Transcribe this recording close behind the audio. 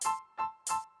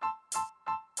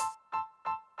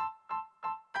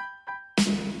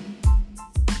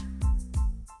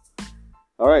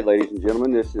All right, ladies and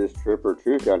gentlemen, this is Trip or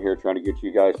Truth down here trying to get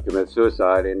you guys to commit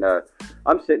suicide. And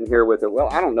I'm sitting here with it. Well,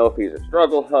 I don't know if he's a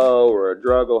struggle hoe or a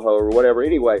druggle hoe or whatever.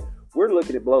 Anyway, we're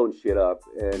looking at blowing shit up.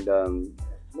 And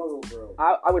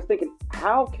I was thinking,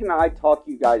 how can I talk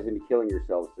you guys into killing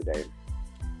yourselves today?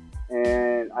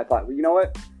 And I thought, well, you know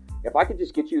what? If I could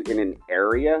just get you in an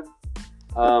area,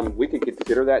 we could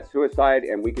consider that suicide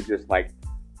and we could just like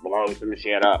blow some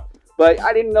shit up. But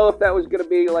I didn't know if that was going to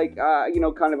be like,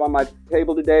 kind of on my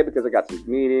table today because I got some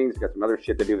meetings, got some other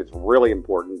shit to do that's really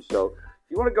important. So if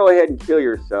you want to go ahead and kill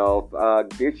yourself,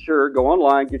 go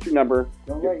online, get your number.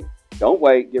 Don't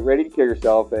wait. Get ready to kill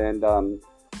yourself. And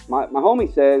my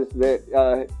homie says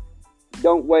that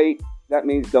don't wait. That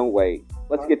means don't wait.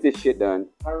 Let's get this shit done.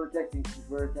 Pyrotechnics is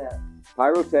where it's at.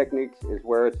 Pyrotechnics is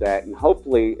where it's at. And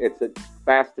hopefully it's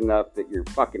fast enough that your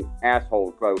fucking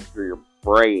asshole goes through your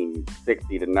brain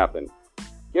 60 to nothing.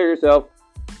 Kill yourself.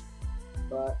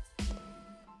 But